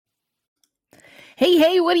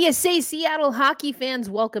Hey, what do you say, Seattle hockey fans?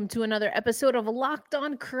 Welcome to another episode of Locked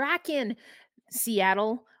On Kraken.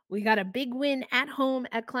 Seattle, we got a big win at home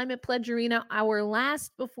at Climate Pledge Arena, our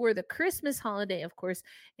last before the Christmas holiday. Of course,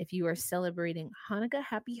 if you are celebrating Hanukkah,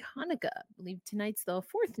 happy Hanukkah. I believe tonight's the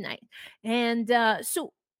fourth night. And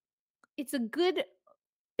it's a good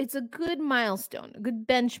it's a good milestone, a good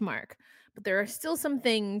benchmark, but there are still some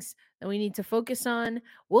things that we need to focus on.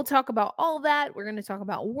 We'll talk about all that. We're going to talk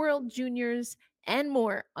about World Juniors and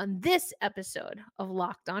more on this episode of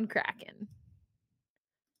Locked On Kraken.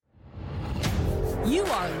 You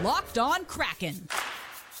are Locked On Kraken,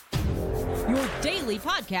 your daily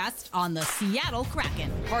podcast on the Seattle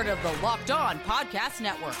Kraken, part of the Locked On Podcast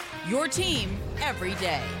Network, your team every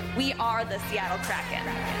day. We are the Seattle Kraken.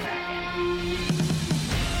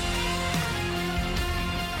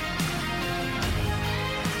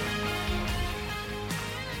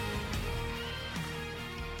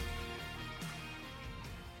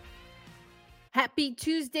 Happy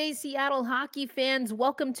Tuesday, Seattle hockey fans.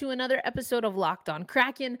 Welcome to another episode of Locked On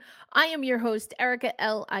Kraken. I am your host, Erica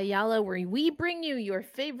L. Ayala, where we bring you your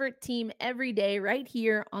favorite team every day right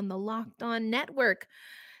here on the Locked On Network.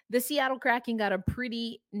 The Seattle Kraken got a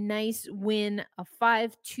pretty nice win, a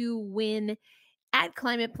 5-2 win at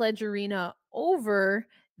Climate Pledge Arena over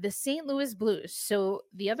the St. Louis Blues. So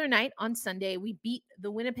the other night on Sunday, we beat the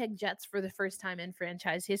Winnipeg Jets for the first time in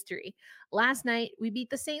franchise history. Last night, we beat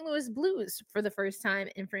the St. Louis Blues for the first time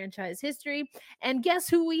in franchise history. And guess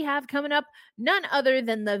who we have coming up? None other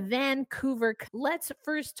than the Vancouver. Let's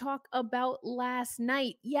first talk about last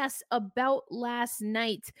night. Yes, about last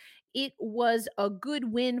night. It was a good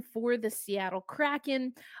win for the Seattle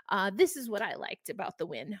Kraken. This is what I liked about the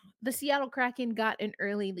win. The Seattle Kraken got an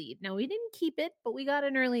early lead. Now, we didn't keep it, but we got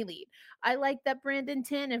an early lead. I like that Brandon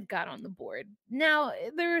Tanev got on the board. Now,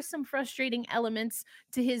 there are some frustrating elements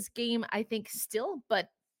to his game, I think, still, but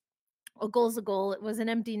a goal's a goal. It was an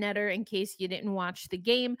empty netter in case you didn't watch the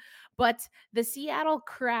game. But the Seattle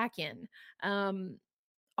Kraken,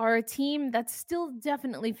 are a team that's still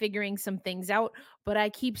definitely figuring some things out, but I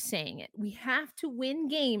keep saying it. We have to win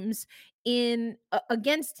games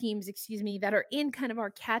against teams, that are in kind of our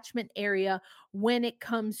catchment area when it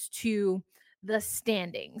comes to the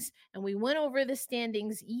standings. And we went over the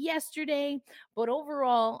standings yesterday, but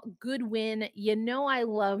overall, good win. You know, I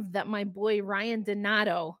love that my boy Ryan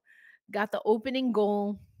Donato got the opening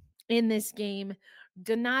goal in this game.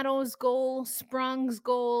 Donato's goal, Sprong's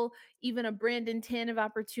goal, even a Brandon Tanev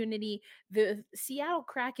opportunity. The Seattle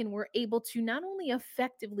Kraken were able to not only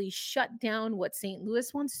effectively shut down what St.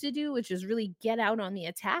 Louis wants to do, which is really get out on the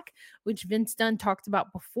attack, which Vince Dunn talked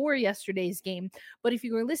about before yesterday's game. But if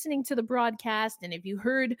you were listening to the broadcast and if you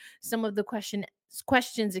heard some of the questions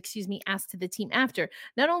asked to the team after,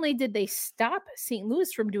 not only did they stop St.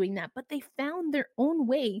 Louis from doing that, but they found their own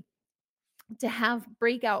way to have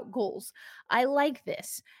breakout goals. I like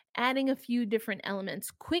this, adding a few different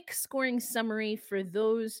elements. Quick scoring summary for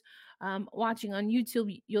those watching on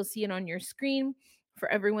YouTube. You'll see it on your screen. For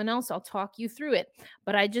everyone else, I'll talk you through it.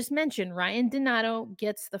 But I just mentioned Ryan Donato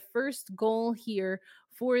gets the first goal here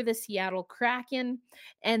for the Seattle Kraken.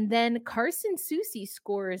 And then Carson Soucy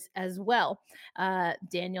scores as well.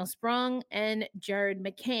 Daniel Sprong and Jared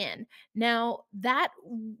McCann. Now, that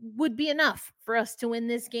would be enough for us to win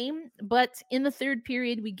this game. But in the third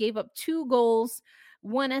period, we gave up 2 goals,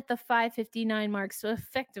 one at the 5:59 mark, so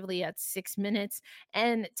effectively at 6 minutes,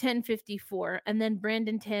 and 10:54. And then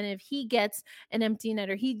Brandon Tanev, he gets an empty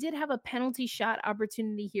netter. He did have a penalty shot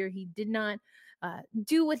opportunity here. He did not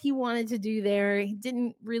do what he wanted to do there. He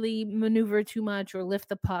didn't really maneuver too much or lift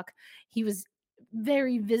the puck. He was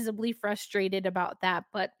very visibly frustrated about that.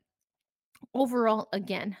 But overall,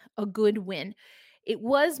 again, a good win. It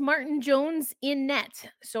was Martin Jones in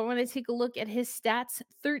net. So I want to take a look at his stats.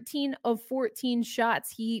 13 of 14 shots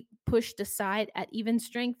he pushed aside at even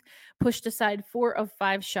strength, pushed aside 4 of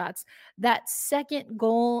 5 shots. That second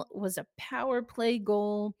goal was a power play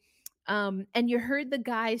goal. And you heard the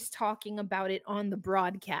guys talking about it on the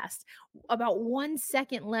broadcast. About 1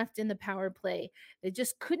 second left in the power play. They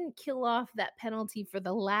just couldn't kill off that penalty for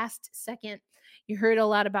the last second. You heard a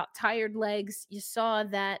lot about tired legs. You saw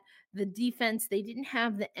that the defense, they didn't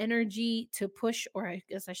have the energy to push, or I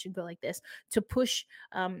guess I should go like this, to push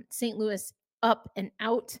St. Louis up and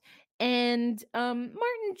out. And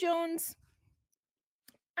Martin Jones,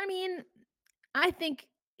 I mean, I think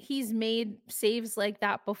he's made saves like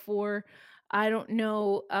that before. I don't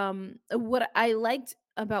know. What I liked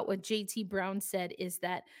about what JT Brown said is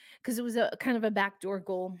that because it was a kind of a backdoor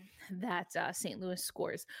goal that St. Louis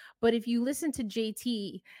scores. But if you listen to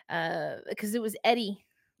JT, because it was Eddie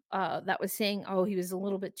that was saying, oh, he was a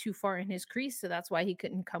little bit too far in his crease, so that's why he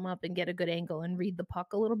couldn't come up and get a good angle and read the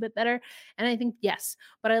puck a little bit better. And I think yes,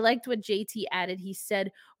 but I liked what JT added. He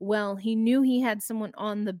said, well, he knew he had someone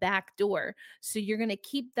on the back door, so you're going to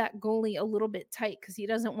keep that goalie a little bit tight because he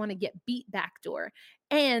doesn't want to get beat backdoor.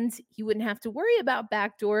 And he wouldn't have to worry about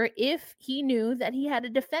backdoor if he knew that he had a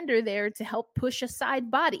defender there to help push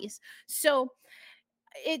aside bodies. So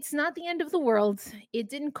it's not the end of the world. It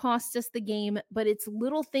didn't cost us the game, but it's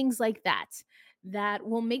little things like that that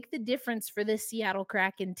will make the difference for this Seattle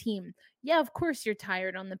Kraken team. Yeah, of course you're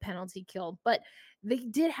tired on the penalty kill, but they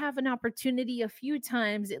did have an opportunity a few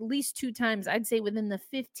times, at least two times, I'd say within the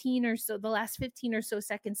last 15 or so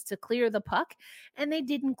seconds to clear the puck, and they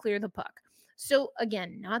didn't clear the puck. So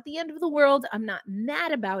again, not the end of the world. I'm not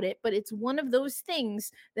mad about it, but it's one of those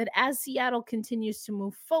things that as Seattle continues to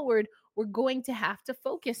move forward, we're going to have to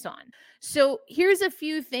focus on. So here's a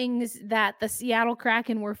few things that the Seattle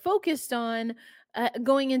Kraken were focused on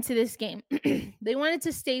going into this game. They wanted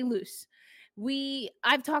to stay loose.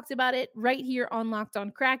 I've talked about it right here on Locked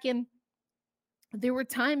On Kraken. There were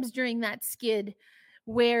times during that skid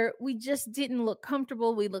where we just didn't look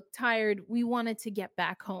comfortable. We looked tired. We wanted to get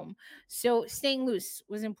back home. So staying loose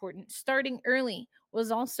was important. Starting early was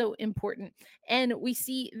also important. And we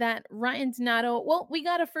see that Ryan Donato, well, we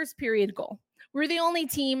got a first period goal. We're the only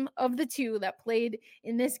team of the two that played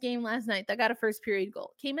in this game last night that got a first period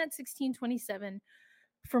goal. Came at 16:27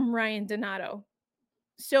 from Ryan Donato.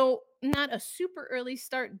 So not a super early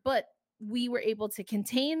start, but we were able to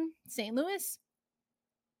contain St. Louis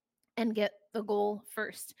and get the goal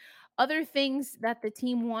first. Other things that the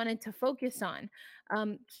team wanted to focus on,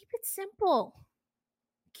 keep it simple.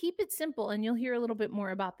 Keep it simple, and you'll hear a little bit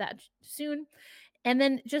more about that soon. And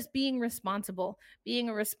then just being being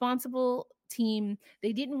a responsible team.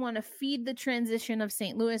 They didn't want to feed the transition of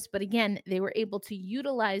St. Louis, but again, they were able to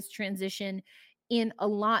utilize transition in a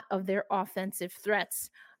lot of their offensive threats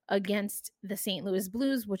against the St. Louis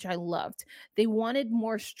Blues, which I loved. They wanted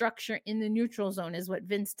more structure in the neutral zone, is what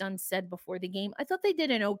Vince Dunn said before the game. I thought they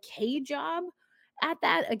did an okay job at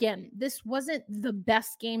that. Again, this wasn't the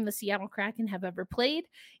best game the Seattle Kraken have ever played.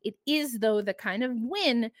 It is, though, the kind of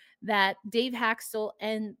win that Dave Haxtell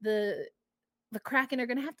and the Kraken are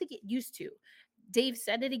going to have to get used to. Dave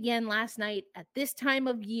said it again last night at this time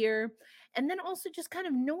of year. And then also just kind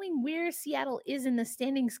of knowing where Seattle is in the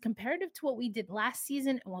standings comparative to what we did last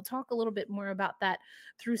season. And we'll talk a little bit more about that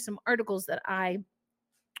through some articles that I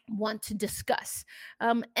want to discuss.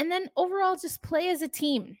 And then overall, just play as a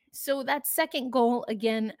team. So that second goal,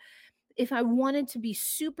 again, if I wanted to be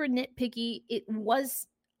super nitpicky,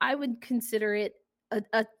 I would consider it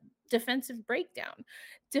a defensive breakdown.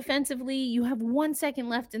 Defensively, you have 1 second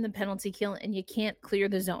left in the penalty kill and you can't clear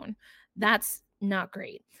the zone. That's not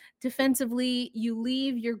great. Defensively, you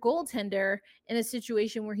leave your goaltender in a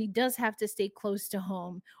situation where he does have to stay close to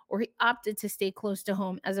home, or he opted to stay close to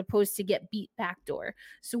home as opposed to get beat backdoor.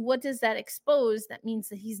 So what does that expose? That means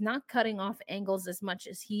that he's not cutting off angles as much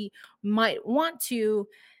as he might want to.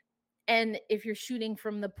 And if you're shooting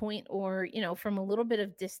from the point or, from a little bit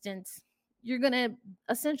of distance, you're going to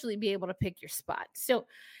essentially be able to pick your spot. So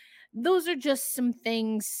those are just some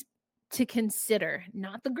things to consider.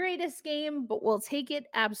 Not the greatest game, but we'll take it.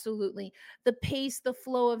 Absolutely. The pace, the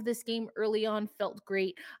flow of this game early on felt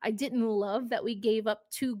great. I didn't love that we gave up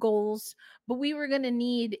 2 goals, but we were going to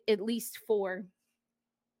need at least 4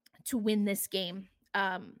 to win this game.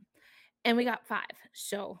 And we got 5.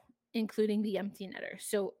 So including the empty netter.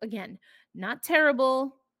 So again, not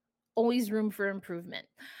terrible, always room for improvement.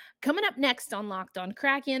 Coming up next on Locked On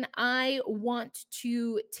Kraken, I want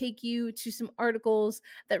to take you to some articles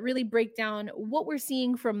that really break down what we're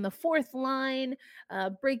seeing from the fourth line,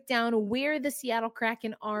 break down where the Seattle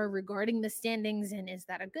Kraken are regarding the standings, and is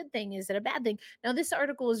that a good thing? Is it a bad thing? Now, this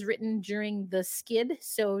article is written during the skid,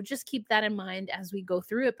 so just keep that in mind as we go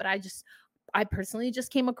through it, but I personally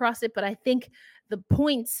just came across it, but I think the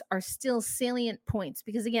points are still salient points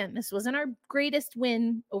because, again, this wasn't our greatest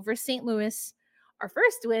win over St. Louis, our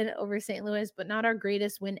first win over St. Louis, but not our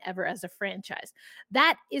greatest win ever as a franchise.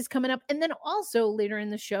 That is coming up. And then also later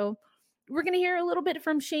in the show, we're going to hear a little bit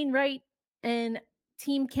from Shane Wright and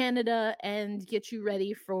Team Canada and get you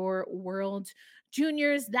ready for World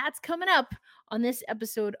Juniors. That's coming up on this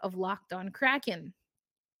episode of Locked On Kraken.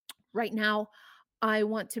 Right now, I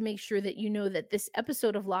want to make sure that you know that this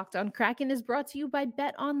episode of Locked On Kraken is brought to you by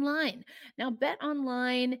Bet Online. Now, Bet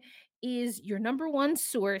Online is your number one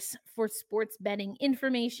source for sports betting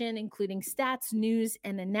information, including stats, news,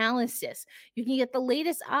 and analysis. You can get the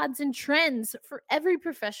latest odds and trends for every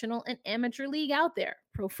professional and amateur league out there: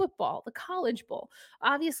 pro football, the College Bowl.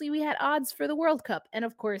 Obviously, we had odds for the World Cup. And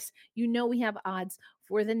of course, we have odds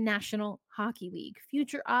for the National Hockey League.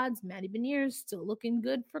 Future odds: Matty Beniers still looking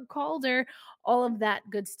good for Calder. All of that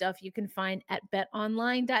good stuff you can find at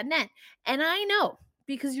betonline.net. And I know,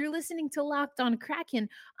 because you're listening to Locked On Kraken,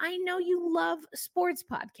 I know you love sports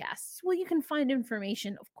podcasts. Well, you can find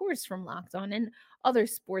information, of course, from Locked On and other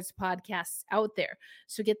sports podcasts out there.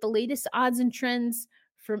 So get the latest odds and trends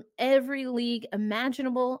from every league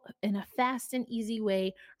imaginable in a fast and easy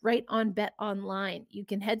way right on Bet Online. You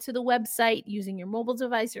can head to the website using your mobile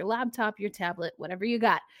device, your laptop, your tablet, whatever you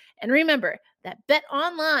got. And remember that Bet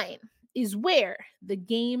Online is where the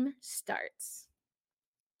game starts.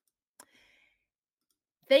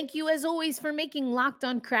 Thank you, as always, for making Locked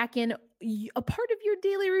On Kraken a part of your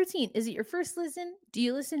daily routine. Is it your first listen? Do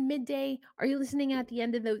you listen midday? Are you listening at the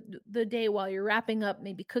end of the day while you're wrapping up,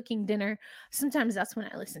 maybe cooking dinner? Sometimes that's when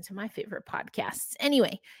I listen to my favorite podcasts.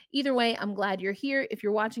 Anyway, either way, I'm glad you're here. If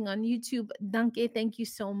you're watching on YouTube, Danke, thank you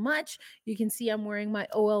so much. You can see I'm wearing my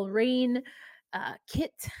OL Reign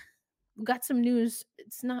kit. We got some news.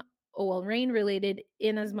 It's not OL Reign related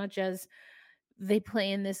in as much as they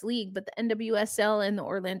play in this league, but the NWSL and the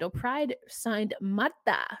Orlando Pride signed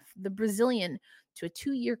Marta, the Brazilian, to a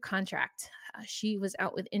 2-year contract. She was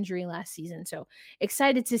out with injury last season, so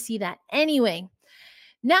excited to see that. Anyway,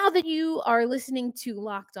 now that you are listening to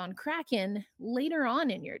Locked On Kraken later on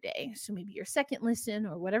in your day, so maybe your second listen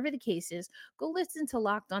or whatever the case is, go listen to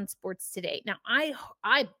Locked On Sports Today. Now,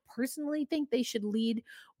 I personally think they should lead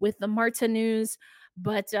with the Marta news.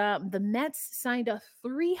 But the Mets signed a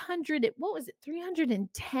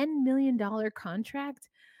 $310 million contract.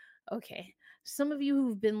 Okay, some of you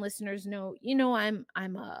who've been listeners know, I'm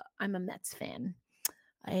a Mets fan,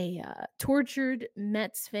 a tortured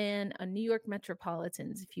Mets fan, a New York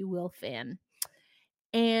Metropolitans, if you will, fan.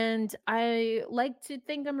 And I like to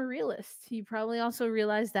think I'm a realist. You probably also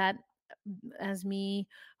realize that as me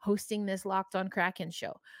hosting this Locked On Kraken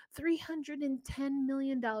show. $310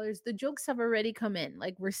 million. The jokes have already come in.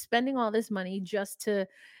 Like, we're spending all this money just to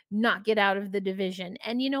not get out of the division.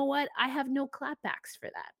 And you know what? I have no clapbacks for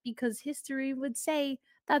that, because history would say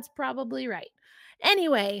that's probably right.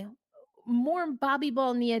 Anyway, more Bobby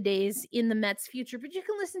Bonilla days in the Mets future, but you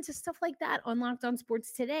can listen to stuff like that on Locked On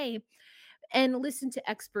Sports Today and listen to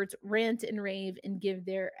experts rant and rave and give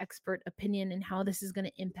their expert opinion and how this is going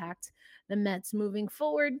to impact the Mets moving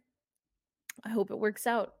forward. I hope it works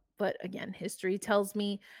out. But again, history tells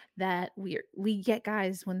me that we get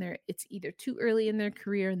guys when it's either too early in their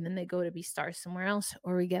career and then they go to be stars somewhere else,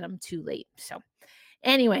 or we get them too late. So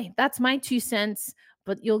anyway, that's my 2 cents,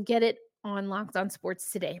 but you'll get it on Locked On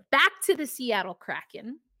Sports Today. Back to the Seattle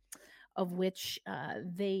Kraken, of which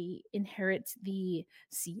they inherit the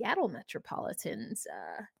Seattle Metropolitans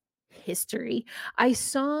history. I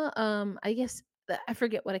saw, I guess, I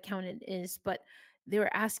forget what account it is, but they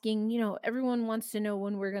were asking, everyone wants to know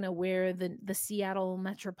when we're going to wear the Seattle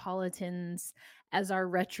Metropolitans as our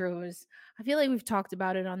retros. I feel like we've talked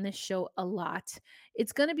about it on this show a lot.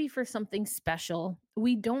 It's going to be for something special.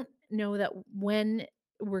 We don't know that when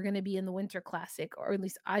we're going to be in the Winter Classic, or at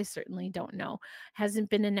least I certainly don't know.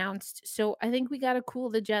 Hasn't been announced. So I think we got to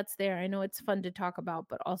cool the jets there. I know it's fun to talk about,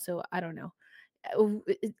 but also, I don't know.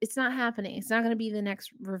 It's not happening. It's not going to be the next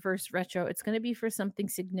reverse retro. It's going to be for something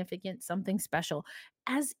significant, something special,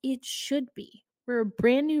 as it should be. We're a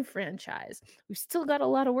brand new franchise. We've still got a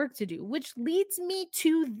lot of work to do, which leads me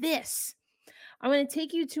to this. I want to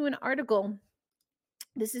take you to an article.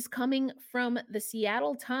 This is coming from the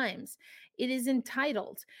Seattle Times. It is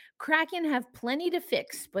entitled, "Kraken have plenty to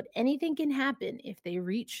fix, but anything can happen if they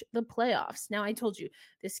reach the playoffs." Now, I told you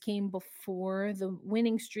this came before the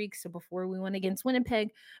winning streak, so before we won against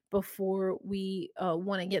Winnipeg, before we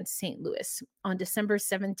won against St. Louis on December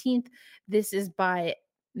 17th. This is by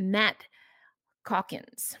Matt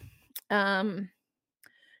Calkins.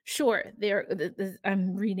 Sure,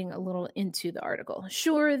 I'm reading a little into the article.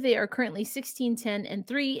 Sure, they are currently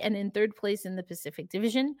 16-10-3 and in third place in the Pacific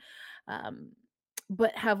Division,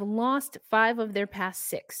 but have lost 5 of their past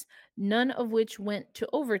 6, none of which went to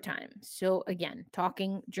overtime. So again,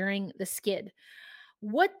 talking during the skid.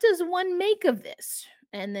 What does one make of this?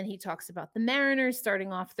 And then he talks about the Mariners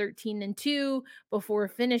starting off 13-2 before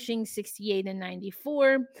finishing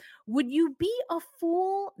 68-94. Would you be a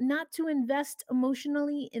fool not to invest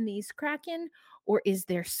emotionally in these Kraken, or is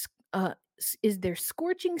their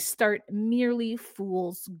scorching start merely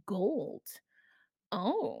fool's gold?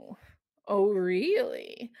 Oh,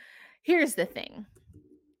 really? Here's the thing.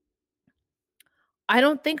 I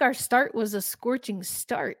don't think our start was a scorching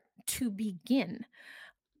start to begin.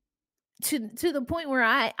 To the point where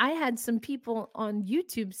I had some people on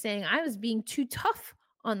YouTube saying I was being too tough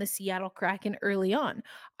on the Seattle Kraken early on.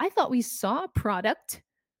 I thought we saw a product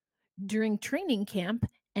during training camp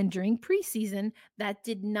and during preseason that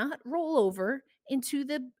did not roll over into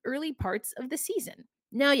the early parts of the season.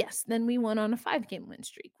 Now, yes, then we went on a 5-game win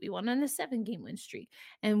streak. We went on a 7-game win streak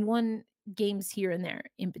and won games here and there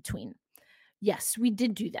in between. Yes, we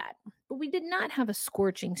did do that, but we did not have a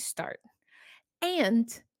scorching start. And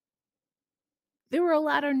there were a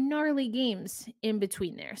lot of gnarly games in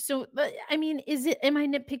between there. So, but I mean, am I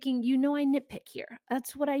nitpicking? You know, I nitpick here.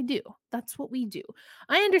 That's what I do. That's what we do.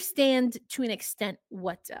 I understand to an extent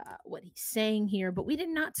what he's saying here, but we did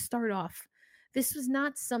not start off. This was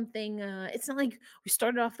not something, it's not like we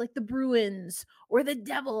started off like the Bruins or the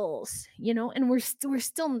Devils, and we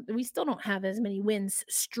still don't have as many wins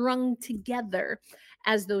strung together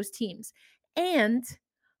as those teams. And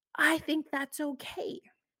I think that's okay.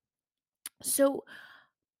 So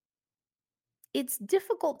it's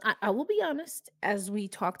difficult. I will be honest, as we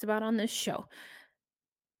talked about on this show,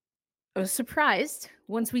 I was surprised.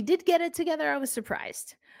 Once we did get it together, I was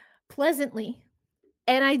surprised pleasantly.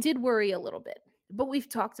 And I did worry a little bit, but we've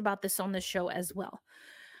talked about this on the show as well.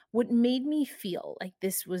 What made me feel like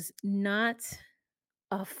this was not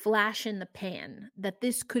a flash in the pan, that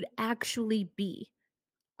this could actually be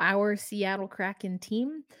our Seattle Kraken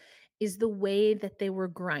team, is the way that they were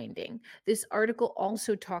grinding. This article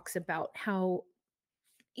also talks about how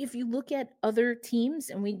if you look at other teams,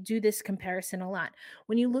 and we do this comparison a lot,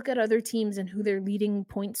 when you look at other teams and who their leading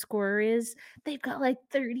point scorer is, they've got like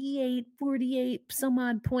 38, 48, some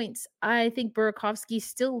odd points. I think Burakovsky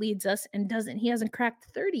still leads us and he hasn't cracked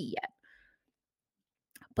 30 yet.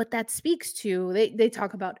 But that speaks to, they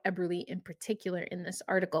talk about Eberle in particular in this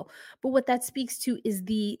article, but what that speaks to is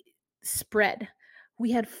the spread.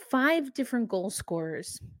 We had 5 different goal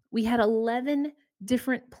scorers. We had 11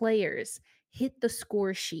 different players hit the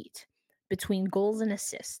score sheet between goals and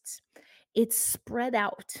assists. It's spread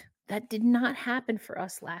out. That did not happen for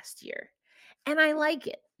us last year. And I like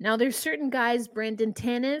it. Now, there's certain guys, Brandon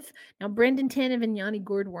Tanev. Now, Brandon Tanev and Yanni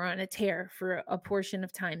Gourde were on a tear for a portion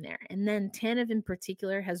of time there. And then Tanev in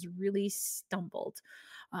particular has really stumbled.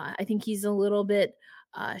 I think he's a little bit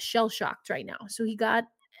shell-shocked right now. So he got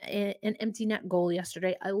an empty net goal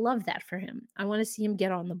yesterday. I love that for him. I want to see him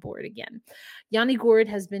get on the board again. Yanni Gourde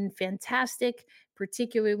has been fantastic,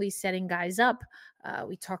 particularly setting guys up.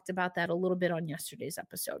 We talked about that a little bit on yesterday's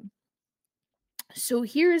episode. So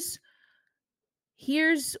here's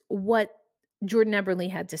what Jordan Eberle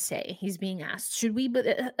had to say. He's being asked, should we,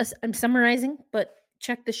 but I'm summarizing, but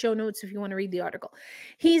check the show notes if you want to read the article.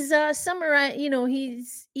 He's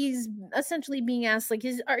he's essentially being asked, like,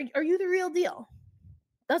 are you the real deal?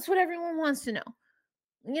 That's what everyone wants to know.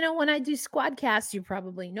 When I do Squadcasts, you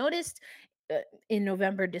probably noticed in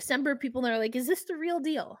November, December, people are like, is this the real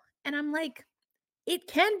deal? And I'm like, it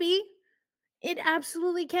can be. It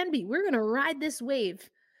absolutely can be. We're going to ride this wave.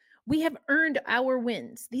 We have earned our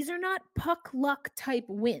wins. These are not puck luck type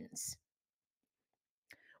wins.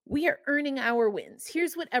 We are earning our wins.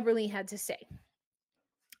 Here's what Eberle had to say.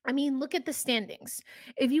 I mean, look at the standings.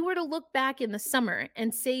 If you were to look back in the summer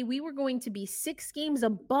and say we were going to be 6 games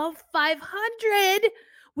above 500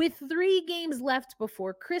 with 3 games left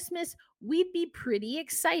before Christmas, we'd be pretty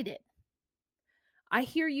excited. I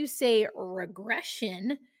hear you say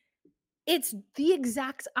regression. It's the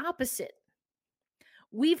exact opposite.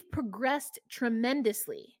 We've progressed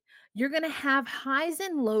tremendously. You're going to have highs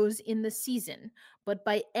and lows in the season, but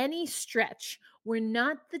by any stretch, we're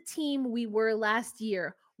not the team we were last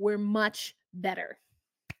year. We're much better.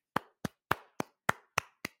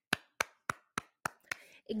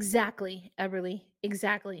 Exactly, Eberle.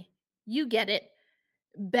 Exactly. You get it.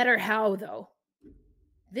 Better how, though?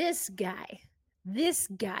 This guy,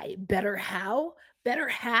 better how? Better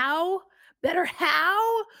how? Better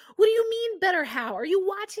how? What do you mean better how? Are you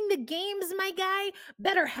watching the games, my guy?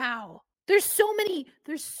 Better how? There's so many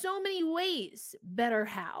ways. Better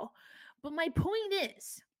how? But my point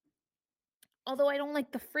is, although I don't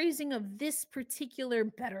like the phrasing of this particular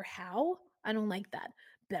better how, I don't like that.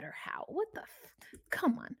 Better how? What the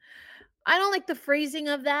come on. I don't like the phrasing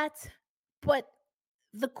of that, but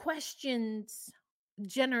the questions,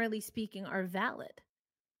 generally speaking, are valid.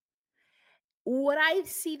 What I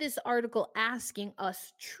see this article asking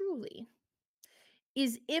us truly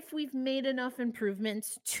is if we've made enough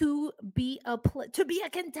improvements to be a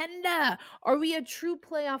contender. Are we a true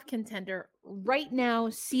playoff contender right now?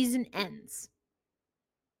 Season ends.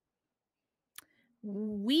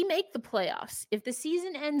 We make the playoffs. If the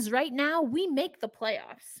season ends right now, we make the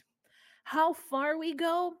playoffs. How far we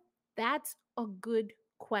go, that's a good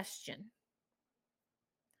question.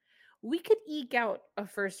 We could eke out a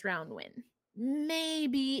first round win.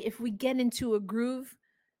 Maybe if we get into a groove,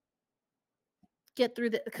 get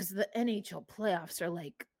through because the NHL playoffs are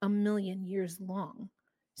like a million years long.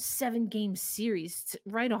 7-game series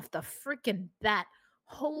right off the freaking bat.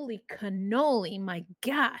 Holy cannoli, my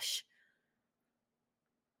gosh.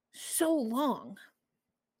 So long.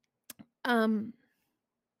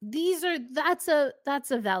 That's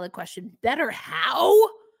a valid question. Better how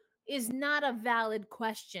is not a valid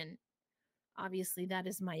question. Obviously, that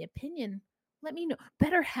is my opinion. Let me know.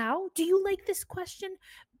 Better how? Do you like this question?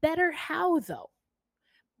 Better how though?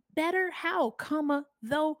 Better how, comma,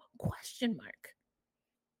 though, question mark.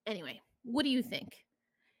 Anyway, what do you think?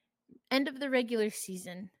 End of the regular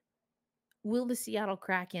season, will the Seattle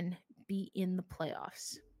Kraken be in the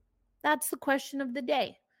playoffs? That's the question of the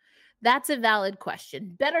day. That's a valid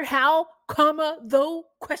question. Better how, comma, though,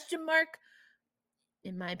 question mark.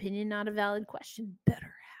 In my opinion, not a valid question. Better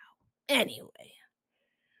how. Anyway,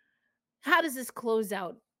 how does this close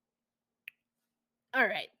out? All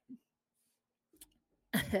right.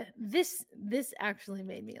 This actually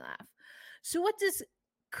made me laugh. So what does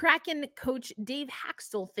Kraken coach Dave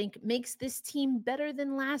Hakstol think makes this team better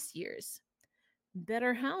than last year's?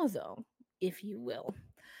 Better how, though, if you will.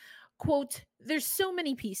 Quote, there's so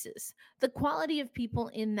many pieces. The quality of people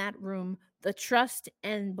in that room, the trust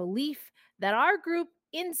and belief that our group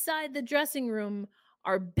inside the dressing room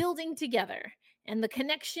are building together, and the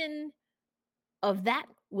connection of that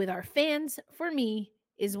with our fans, for me,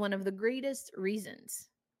 is one of the greatest reasons.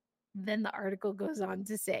 Then the article goes on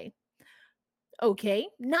to say, okay,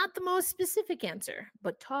 not the most specific answer,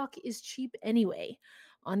 but talk is cheap anyway.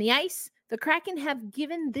 On the ice, the Kraken have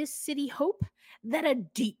given this city hope that a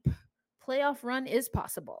deep playoff run is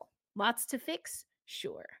possible. Lots to fix,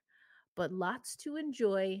 sure, but lots to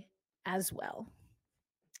enjoy as well.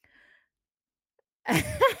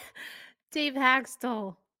 Dave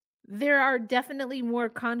Hakstol, there are definitely more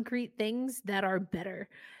concrete things that are better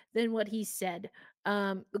than what he said.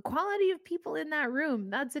 The quality of people in that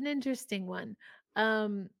room, that's an interesting one.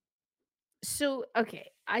 So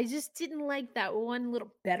okay, I just didn't like that one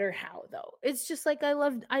little better how though. It's just like I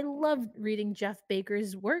loved reading Jeff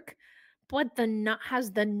Baker's work, but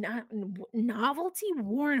has the novelty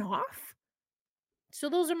worn off? So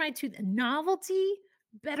those are my two. Novelty,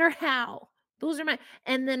 better how. Those are my,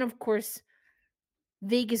 and then of course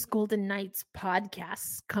Vegas Golden Knights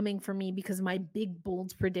podcasts coming for me because my big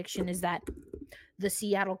bold prediction is that the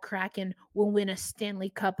Seattle Kraken will win a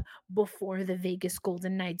Stanley Cup before the Vegas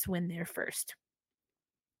Golden Knights win their first.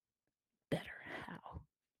 Better how?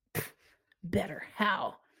 Better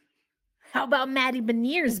how? How about Matty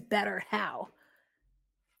Beniers? Better how?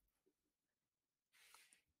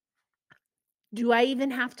 Do I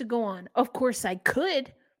even have to go on? Of course I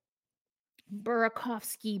could.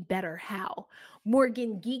 Burakovsky, better how?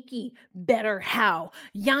 Morgan Geeky, better how?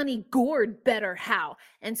 Yanni Gord, better how?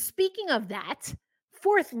 And speaking of that,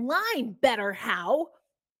 fourth line, better how?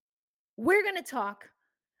 We're going to talk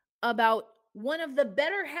about one of the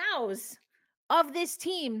better hows of this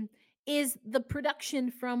team is the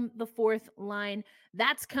production from the fourth line.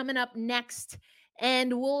 That's coming up next.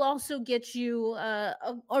 And we'll also get you a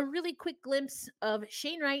really quick glimpse of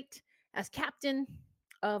Shane Wright as captain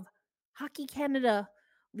of Hockey Canada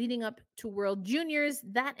leading up to World Juniors.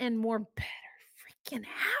 That and more. Better freaking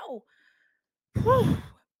how? Whew,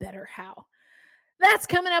 better how? That's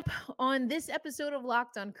coming up on this episode of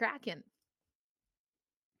Locked on Kraken.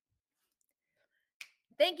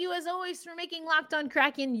 Thank you, as always, for making Locked on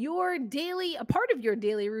Kraken a part of your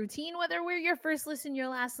daily routine, whether we're your first listen, your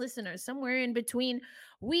last listen, or somewhere in between.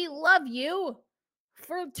 We love you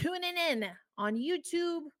for tuning in on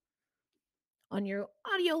YouTube, on your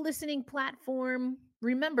audio listening platform.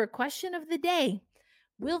 Remember, question of the day: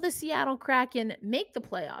 will the Seattle Kraken make the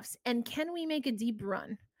playoffs, and can we make a deep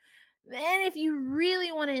run? And if you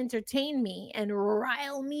really want to entertain me and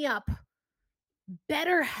rile me up,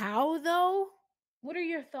 better how, though? What are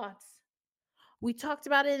your thoughts? We talked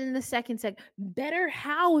about it in the second segment. Better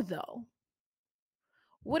how, though?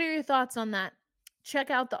 What are your thoughts on that?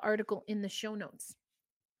 Check out the article in the show notes.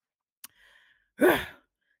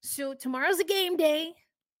 So tomorrow's a game day.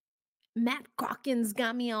 Matt Calkins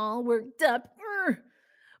got me all worked up.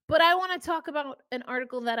 But I want to talk about an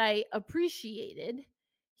article that I appreciated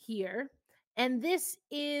here. And this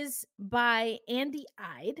is by Andy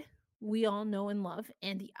Ide, we all know and love,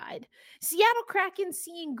 Andy Ide. Seattle Kraken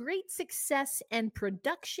seeing great success and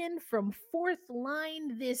production from fourth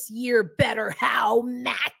line this year. Better how,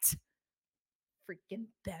 Matt? Freaking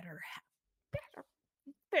better how. Better.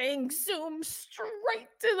 Bang, zoom straight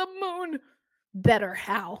to the moon. Better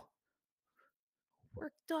how.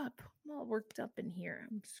 Worked up. I'm all worked up in here.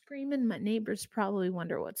 I'm screaming. My neighbors probably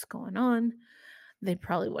wonder what's going on. They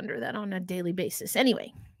probably wonder that on a daily basis.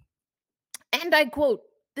 Anyway, and I quote,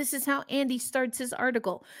 this is how Andy starts his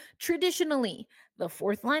article. Traditionally, the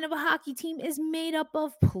fourth line of a hockey team is made up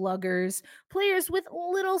of pluggers, players with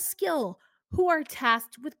little skill, who are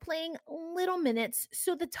tasked with playing little minutes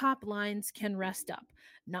so the top lines can rest up.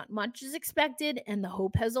 Not much is expected, and the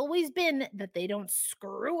hope has always been that they don't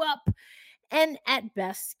screw up and at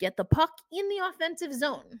best get the puck in the offensive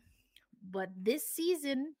zone. But this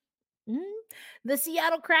season, the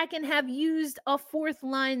Seattle Kraken have used a fourth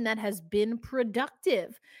line that has been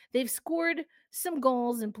productive. They've scored some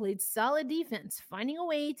goals and played solid defense, finding a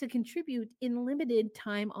way to contribute in limited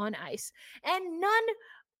time on ice. And none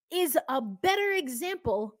is a better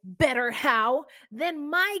example, better how, than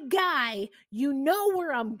my guy. You know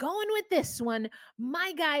where I'm going with this one.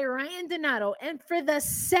 My guy, Ryan Donato. And for the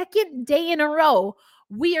second day in a row,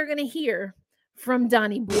 we are going to hear from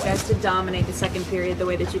Donnie Boy. You guys to dominate the second period the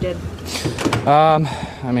way that you did?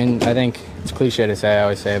 I mean, I think it's cliche to say, I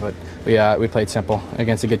always say, but we played simple.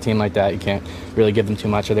 Against a good team like that, you can't really give them too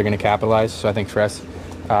much or they're going to capitalize. So I think for us,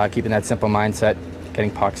 keeping that simple mindset,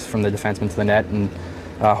 getting pucks from the defenseman to the net and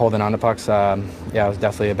holding on to pucks, it was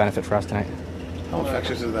definitely a benefit for us tonight. How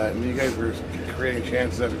infectious is that? I mean, you guys were creating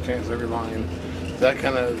chances after chance every line. Does that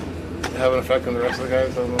kind of have an effect on the rest of the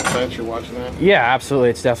guys on the bench? You're watching that? Yeah, absolutely.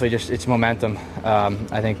 It's definitely it's momentum.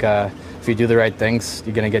 I think if you do the right things,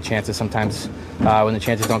 you're going to get chances. Sometimes when the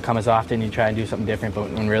chances don't come as often, you try and do something different.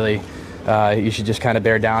 But when really, you should just kind of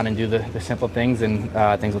bear down and do the simple things, and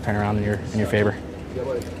things will turn around in your favor.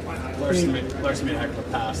 Larson made a heck of a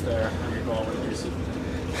pass there on your goal. What did you see?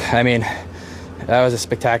 I mean, that was a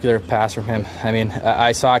spectacular pass from him. I mean,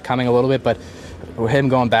 I saw it coming a little bit, but with him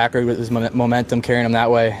going backward with his momentum, carrying him that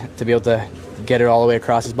way, to be able to get it all the way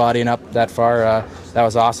across his body and up that far, that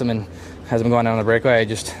was awesome. And as I'm going down the breakaway, I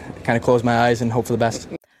just kind of close my eyes and hope for the best.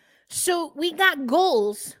 So we got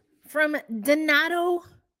goals from Donato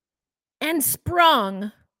and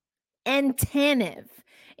Sprong and Tanev.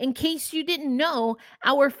 In case you didn't know,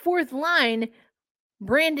 our fourth line,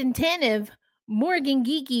 Brandon Tanev, Morgan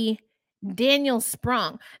Geekie, Daniel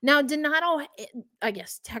Sprong. Now, Donato, I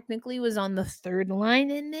guess, technically was on the third line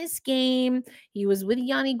in this game. He was with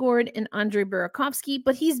Yanni Gourde and Andrei Burakovsky,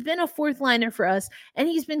 but he's been a fourth liner for us, and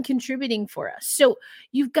he's been contributing for us. So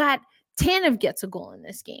you've got Tanev gets a goal in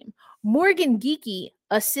this game. Morgan Geekie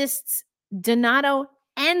assists Donato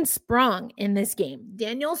and Sprong in this game.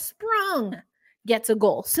 Daniel Sprong gets a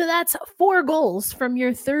goal. So that's 4 goals from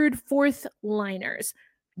your third, fourth liners.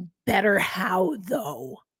 Better how,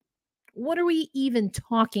 though? What are we even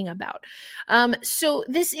talking about? So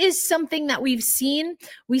this is something that we've seen.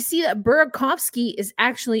 We see that Burakovsky is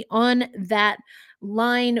actually on that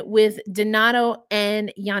line with Donato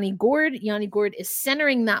and Yanni Gourde. Yanni Gourde is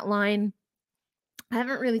centering that line. I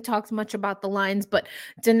haven't really talked much about the lines, but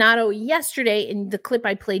Donato yesterday, in the clip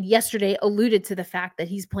I played yesterday, alluded to the fact that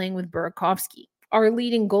he's playing with Burakovsky, our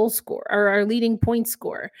leading goal scorer, or our leading point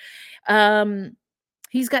scorer.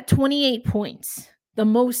 He's got 28 points, the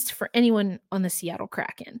most for anyone on the Seattle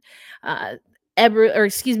Kraken.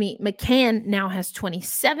 McCann now has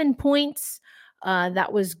 27 points.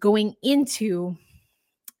 That was going into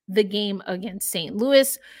the game against St.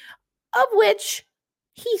 Louis, of which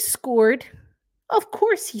he scored. Of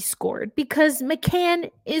course he scored, because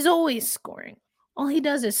McCann is always scoring. All he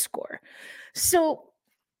does is score. So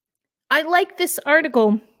I like this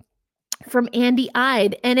article from Andy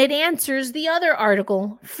Ide, and it answers the other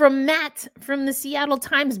article from Matt from the Seattle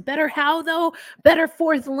Times. Better how, though? Better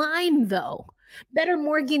fourth line, though? Better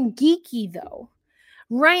Morgan Geekie, though?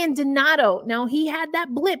 Ryan Donato, now he had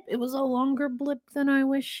that blip. It was a longer blip than I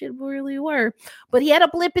wish it really were, but he had a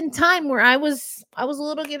blip in time where I was a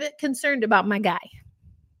little bit concerned about my guy.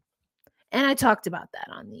 And I talked about that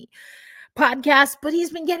on the podcast, but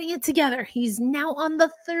he's been getting it together. He's now on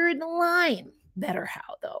the third line. Better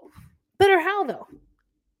how, though? Better how, though?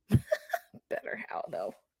 Better how,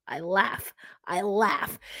 though? I laugh.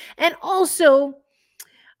 And also,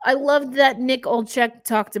 I loved that Nick Olczyk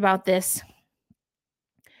talked about this.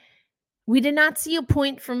 We did not see a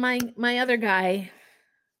point from my other guy,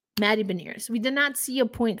 Matty Beniers. We did not see a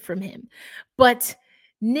point from him. But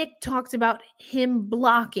Nick talked about him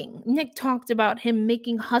blocking. Nick talked about him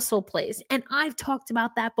making hustle plays. And I've talked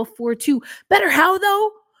about that before too. Better how,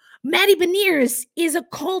 though? Matty Beniers is a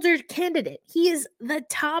Calder candidate. He is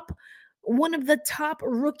one of the top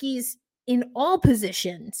rookies in all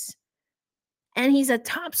positions. And he's a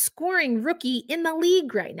top scoring rookie in the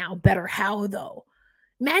league right now. Better how, though?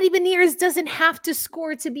 Matty Beniers doesn't have to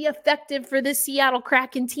score to be effective for this Seattle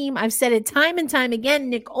Kraken team. I've said it time and time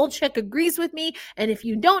again. Nick Olczyk agrees with me. And if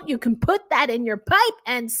you don't, you can put that in your pipe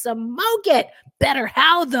and smoke it. Better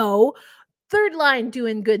how, though? Third line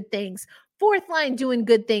doing good things. Fourth line doing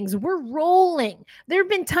good things. We're rolling. There have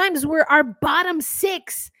been times where our bottom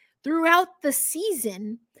six throughout the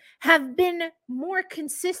season have been more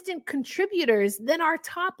consistent contributors than our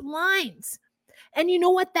top lines. And you know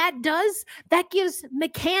what that does? That gives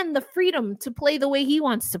McCann the freedom to play the way he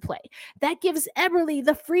wants to play. That gives Eberle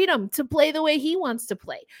the freedom to play the way he wants to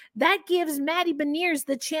play. That gives Matty Beniers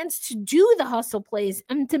the chance to do the hustle plays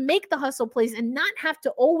and to make the hustle plays and not have to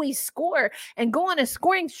always score and go on a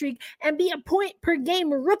scoring streak and be a point per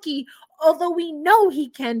game rookie, although we know he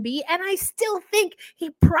can be. And I still think he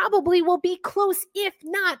probably will be close, if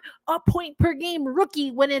not a point per game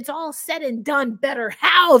rookie when it's all said and done. Better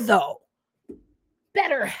how, though?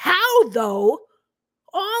 Better how, though?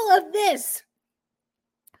 All of this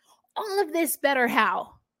better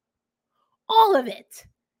how? All of it.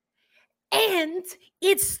 And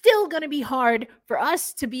it's still going to be hard for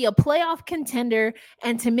us to be a playoff contender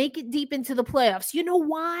and to make it deep into the playoffs. You know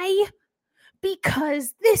why?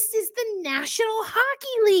 Because this is the National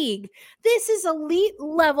Hockey League. This is elite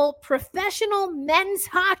level professional men's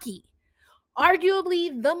hockey.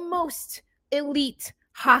 Arguably the most elite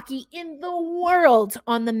hockey in the world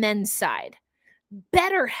on the men's side.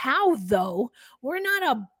 Better how, though? We're not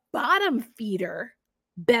a bottom feeder.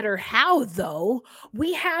 Better how, though?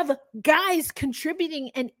 We have guys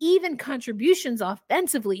contributing and even contributions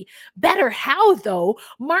offensively. Better how, though?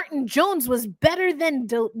 Martin Jones was better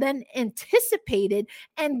than anticipated,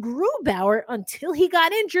 and Grubauer, until he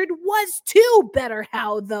got injured, was too. Better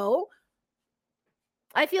how, though?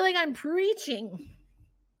 I feel like I'm preaching.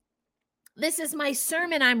 This is my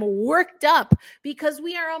sermon. I'm worked up because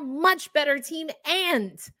we are a much better team,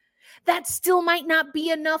 and that still might not be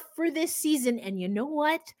enough for this season. And you know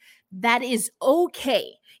what? That is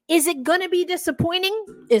okay. Is it going to be disappointing?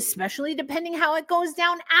 Especially depending how it goes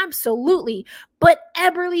down? Absolutely. But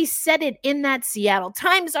Eberle said it in that Seattle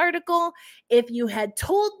Times article. If you had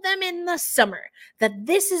told them in the summer that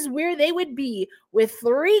this is where they would be with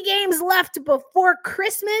 3 games left before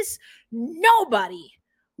Christmas, nobody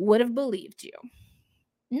would have believed you.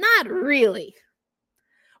 Not really.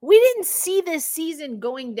 We didn't see this season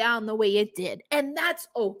going down the way it did, and that's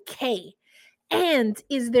okay. And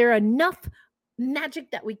is there enough magic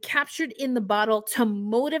that we captured in the bottle to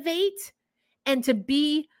motivate and to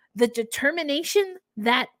be the determination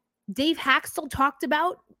that Dave Haxtell talked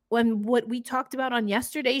about when what we talked about on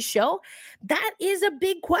yesterday's show? That is a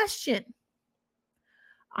big question.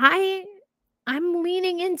 I'm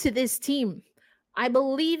leaning into this team. I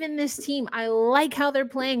believe in this team. I like how they're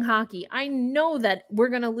playing hockey. I know that we're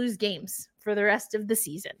going to lose games for the rest of the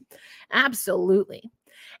season. Absolutely.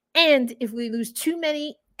 And if we lose too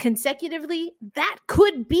many consecutively, that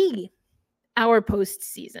could be our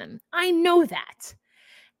postseason. I know that.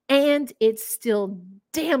 And it's still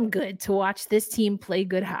damn good to watch this team play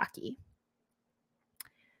good hockey.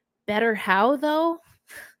 Better how, though?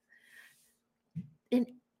 In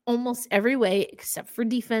almost every way except for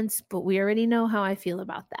defense, but we already know how I feel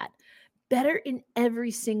about that. Better in every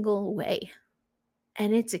single way.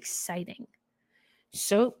 And it's exciting.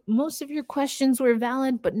 So most of your questions were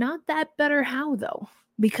valid, but not that better how, though,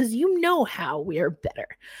 because you know how we are better.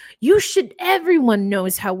 Everyone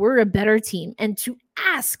knows how we're a better team. And to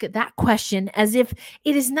ask that question as if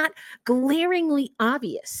it is not glaringly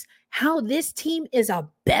obvious how this team is a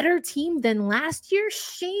better team than last year,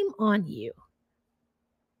 shame on you.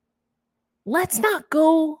 Let's not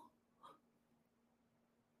go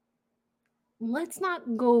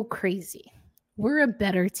crazy. We're a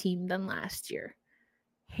better team than last year.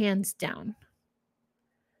 Hands down.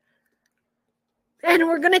 And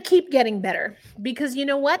we're going to keep getting better because you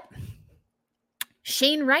know what?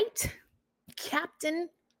 Shane Wright, captain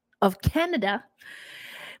of Canada,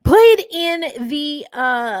 played in the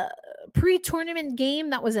pre-tournament game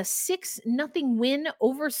that was a 6-0 win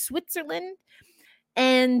over Switzerland.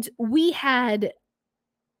 And we had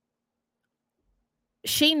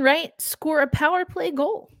Shane Wright score a power play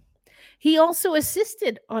goal. He also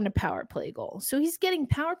assisted on a power play goal. So he's getting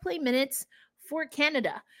power play minutes for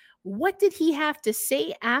Canada. What did he have to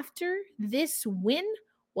say after this win?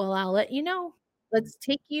 Well, I'll let you know. Let's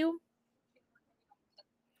take you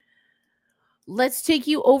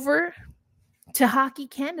over to Hockey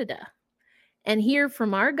Canada. and hear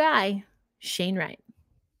from our guy, Shane Wright.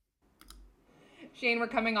 Shane, we're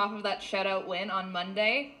coming off of that shutout win on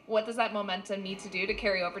Monday. What does that momentum need to do to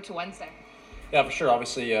carry over to Wednesday? Yeah, for sure.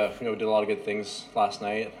 Obviously, we did a lot of good things last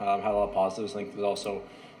night. Had a lot of positives. I think there's also,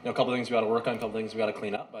 a couple of things we got to work on, a couple of things we got to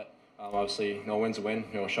clean up. But obviously, win's a win.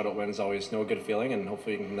 A shutout win is always a good feeling, and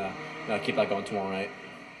hopefully we can keep that going tomorrow night.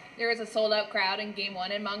 There is a sold-out crowd in Game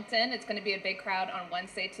 1 in Moncton. It's going to be a big crowd on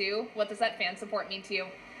Wednesday, too. What does that fan support mean to you?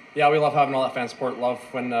 Yeah, we love having all that fan support. Love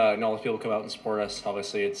when all the people come out and support us.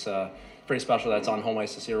 Obviously, it's pretty special that it's on home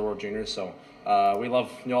ice this year, World Juniors. So we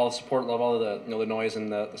love all the support, love all the the noise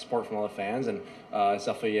and the support from all the fans, and it's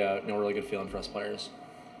definitely a really good feeling for us players.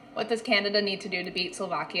 What does Canada need to do to beat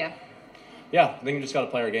Slovakia? Yeah, I think we just got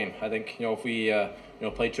to play our game. I think if we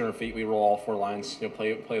play 200 feet, we roll all four lines.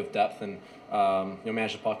 Play with depth and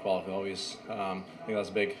manage the puck well. We always I think that was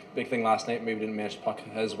a big thing last night. Maybe we didn't manage the puck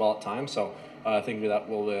as well at times. So I think that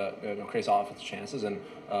will create offensive chances and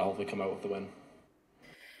hopefully come out with the win.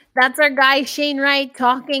 That's our guy, Shane Wright,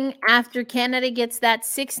 talking after Canada gets that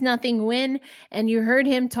 6-0 win. And you heard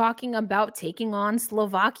him talking about taking on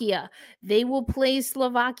Slovakia. They will play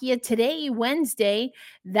Slovakia today, Wednesday.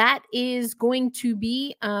 That is going to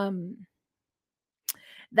be a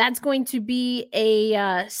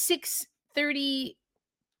 6:30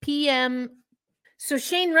 p.m. So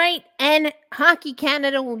Shane Wright and Hockey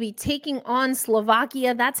Canada will be taking on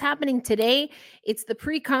Slovakia. That's happening today. It's the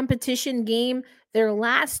pre-competition game, their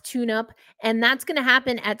last tune-up, and that's going to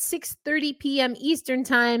happen at 6:30 p.m. Eastern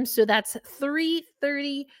Time. So that's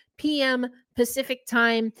 3:30 p.m. Pacific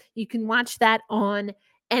Time. You can watch that on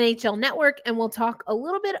NHL Network, and we'll talk a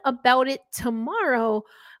little bit about it tomorrow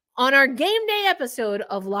on our game day episode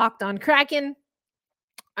of Locked on Kraken.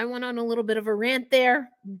 I went on a little bit of a rant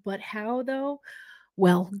there, but how though?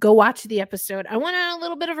 Well, go watch the episode. I went on a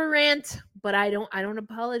little bit of a rant, but I don't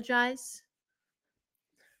apologize.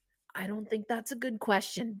 I don't think that's a good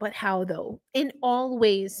question, but how though? In all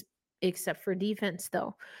ways, except for defense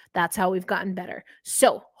though. That's how we've gotten better.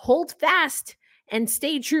 So hold fast and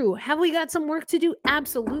stay true. Have we got some work to do?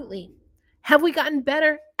 Absolutely. Have we gotten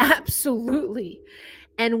better? Absolutely.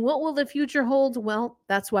 And what will the future hold? Well,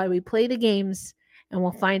 that's why we play the games, and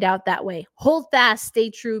we'll find out that way. Hold fast, stay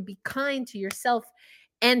true, be kind to yourself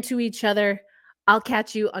and to each other. I'll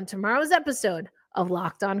catch you on tomorrow's episode of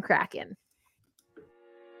Locked on Kraken.